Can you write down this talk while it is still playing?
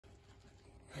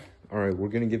Alright, we're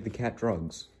gonna give the cat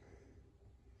drugs.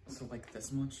 So like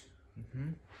this much? Mm-hmm.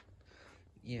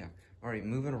 Yeah. Alright,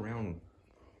 move it around.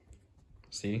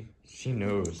 See? She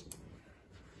knows.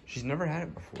 She's never had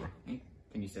it before. Hey,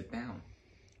 can you sit down?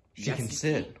 She can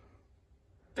sit.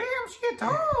 Damn, she a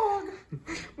dog!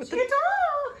 She a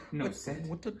dog! No, sit.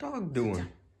 What's the dog doing?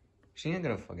 She ain't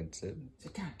gonna fucking sit.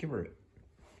 Sit down. Give her it.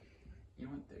 You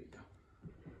know what? There you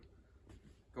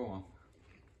go. Go on.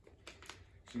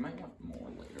 She might want more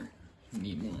later.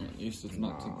 Need more at least. It's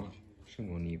not too much. She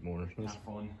won't eat more. Have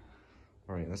fun.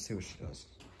 Alright, let's see what she does.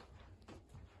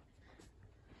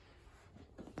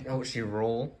 Oh, she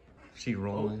roll. She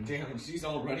rolling. Oh, damn, she's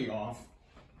already off.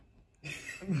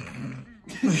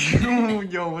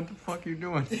 Yo, what the fuck are you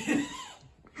doing?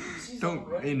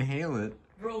 Don't inhale it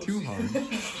too hard.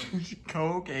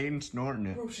 Cocaine snorting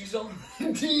it. Bro, she's on.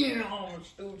 Dude,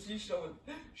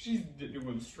 she's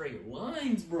doing straight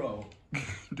lines, bro.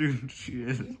 Dude, she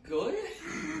is. Good?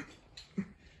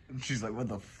 She's like, what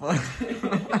the fuck?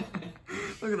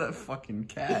 Look at that fucking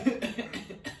cat.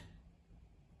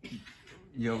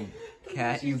 Yo,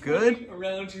 cat, you good?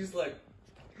 Around, she's like.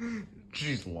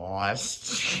 She's lost.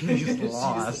 She's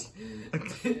lost.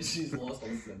 She's lost all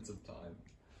sense of time.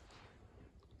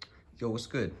 Yo, what's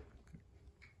good?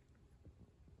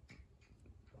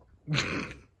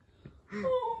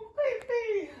 Oh,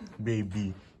 baby.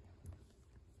 Baby.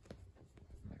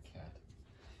 My cat.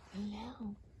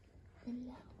 Hello.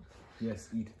 Hello. Yes,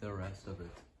 eat the rest of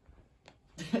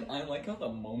it. I like how the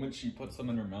moment she puts them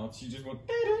in her mouth, she just went.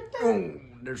 Oh,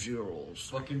 there she rolls.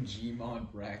 Fucking Gmod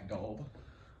ragdoll.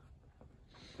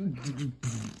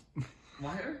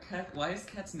 Why is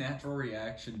cat's natural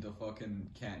reaction to fucking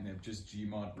catnip just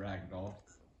Gmod ragdoll?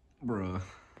 Bruh.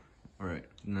 Alright,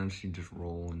 and then she just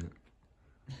rolling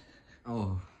it.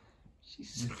 Oh.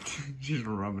 She's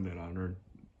rubbing it on her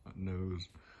nose.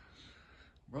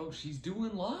 Bro, she's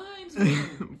doing lines,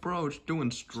 Bro, it's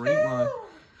doing straight line.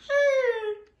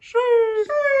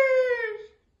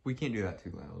 We can't do that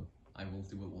too loud. I will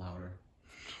do it louder.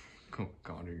 Oh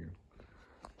god, are you?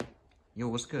 Yo,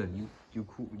 what's good? You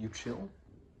cool? You chill?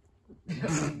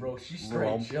 Bro, she's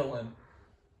straight chilling.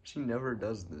 She never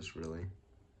does this, really.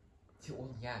 Well,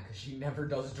 yeah, because she never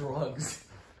does drugs.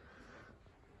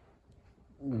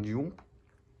 You?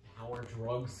 How are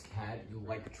drugs, cat? You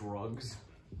like drugs?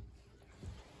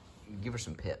 Give her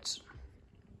some pits.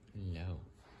 Hello.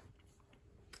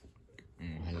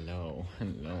 Hello.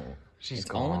 Hello. She's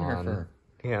all in her gone. fur.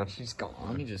 Yeah, she's gone.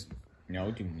 Let me just...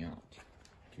 No, do not.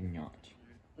 Do not.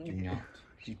 Do not.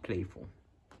 She's playful.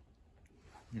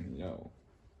 Hello.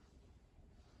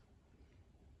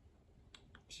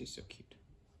 She's so cute.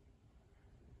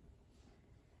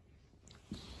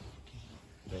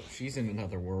 Bro, she's in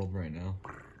another world right now.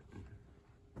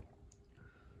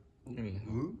 Hello.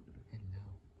 Hello.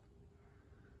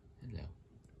 Hello.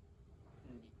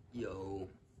 Yo,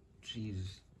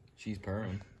 She's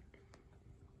purring.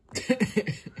 she's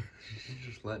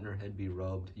just letting her head be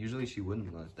rubbed. Usually she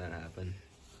wouldn't let that happen.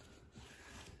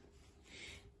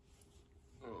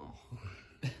 Oh.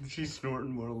 She's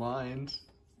snorting more lines.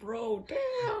 Bro,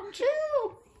 damn,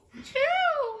 chill!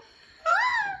 Chill!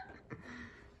 Ah!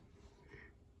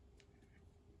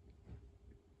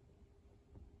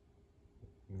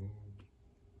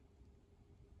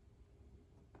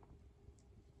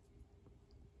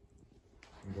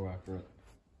 Go after it.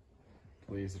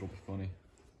 Please, it'll be funny.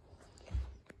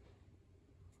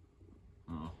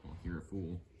 Oh, well, you're a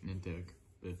fool. And dick,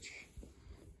 bitch.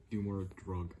 Do more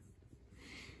drug.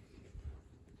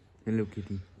 Hello,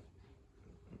 kitty.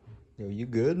 Yo, you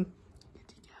good?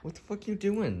 What the fuck you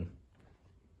doing?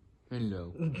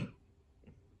 Hello.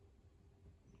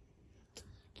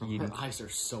 You- Her eyes are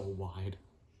so wide.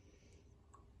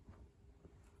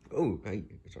 Oh,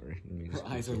 sorry. Her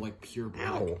eyes are like pure black.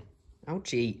 Ow.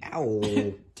 Ouchie.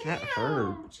 Ow. That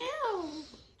hurt.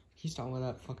 He's talking with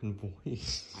that fucking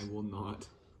voice. I will not.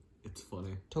 It's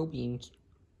funny. Toe beans.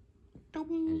 Toe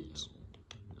beans.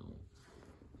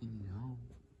 No.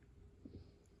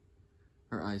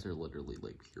 Her eyes are literally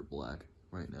like pure black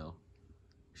right now.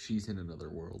 She's in another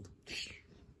world.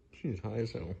 She's high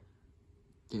as hell.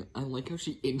 Yeah, I like how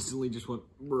she instantly just went,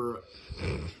 bruh.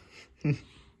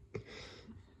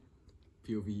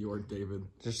 POV, you are David.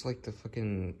 Just like the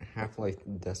fucking Half-Life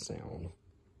death sound.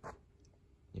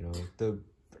 You know, the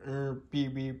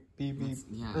beep beep beep beep.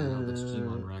 Yeah, I know, that's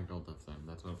Gmod Ragdoll death sound.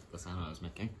 That's what the sound I was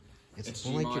making. It's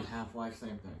more Gmod like your, Half-Life,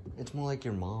 same thing. it's more like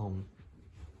your mom.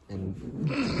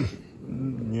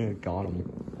 And yeah, got him.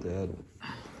 Dead.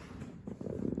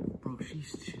 Bro,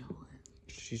 she's chilling.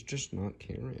 She's just not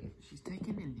caring. She's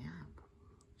taking a nap.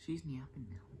 She's napping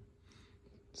now.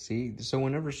 See? So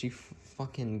whenever she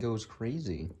fucking goes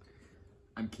crazy.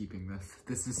 I'm keeping this.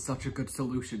 This is such a good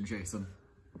solution, Jason.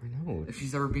 I know. If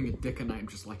she's ever being a dick and I'm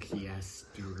just like, yes,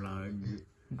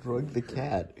 Drug the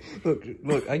cat.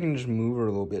 Look, I can just move her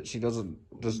a little bit. She doesn't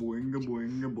just... Boing,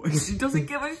 boing, boing. She doesn't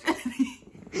give a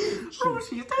shit. Bro,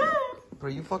 she's dead. Bro,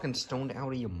 you fucking stoned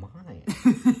out of your mind.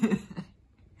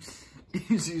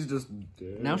 She's just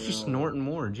dead. Now she's snorting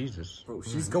more, Jesus. Bro,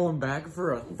 she's going back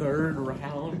for a third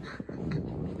round.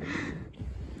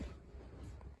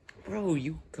 Bro,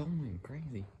 you going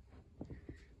crazy.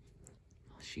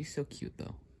 She's so cute,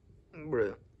 though.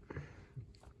 Bro.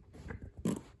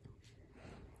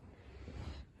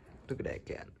 Look at that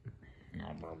cat.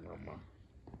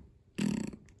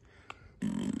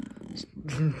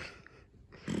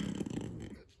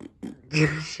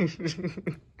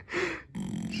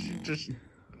 She just,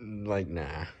 like,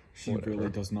 nah. She really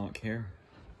does not care.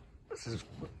 This is,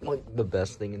 like, the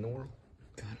best thing in the world.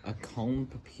 God, a calm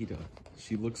Pepita.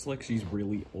 She looks like she's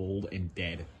really old and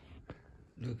dead.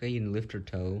 Look, I can lift her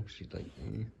toe. She's like,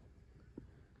 eh.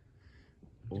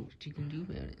 What you can do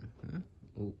about it, huh?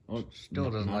 Oh, still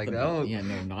doesn't like that. Oh. Yeah,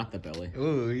 no, not the belly.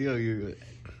 Oh, yeah.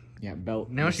 Yeah, belt.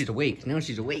 Now she's awake. Now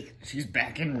she's awake. She's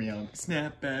back in reality.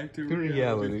 Snap back to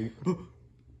reality.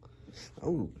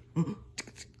 Oh.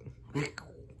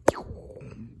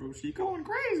 Bro, she going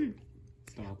crazy.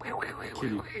 Stop.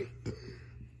 Kitty.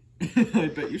 I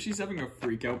bet you she's having a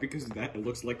freak out because that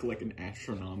looks like an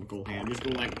astronomical hand just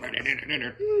going like.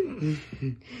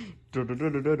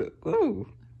 Oh.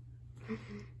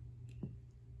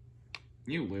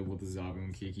 You live with Zabu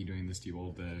and Kiki doing this to you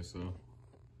all day, so.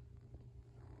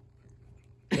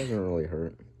 Doesn't really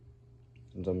hurt.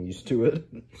 Since I'm used to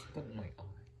it. My eye.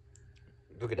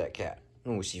 Look at that cat.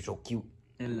 Oh, she's so cute.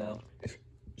 Hello.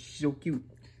 She's so cute.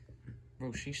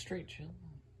 Bro, she's straight chill.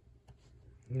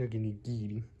 Look at the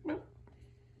kitty. Boop.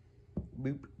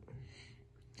 Boop.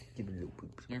 Give it a little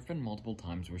boop. There have been multiple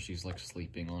times where she's like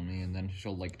sleeping on me and then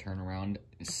she'll like turn around,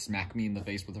 smack me in the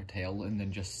face with her tail, and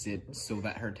then just sit so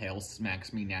that her tail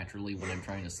smacks me naturally when I'm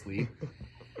trying to sleep.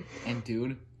 And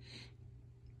dude,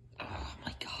 oh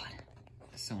my god,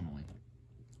 it's so annoying.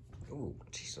 Oh,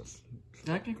 Jesus.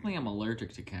 Technically I'm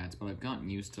allergic to cats, but I've gotten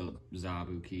used to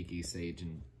Zabu, Kiki, Sage,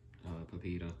 and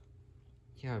Pepita.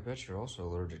 Yeah, I bet you're also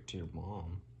allergic to your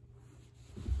mom.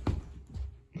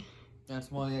 That's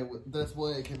why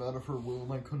I came out of her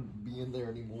womb. I couldn't be in there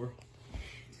anymore.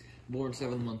 Born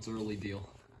 7 months early deal.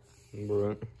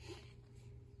 Bruh.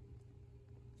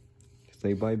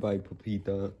 Say bye-bye,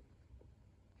 Pepita.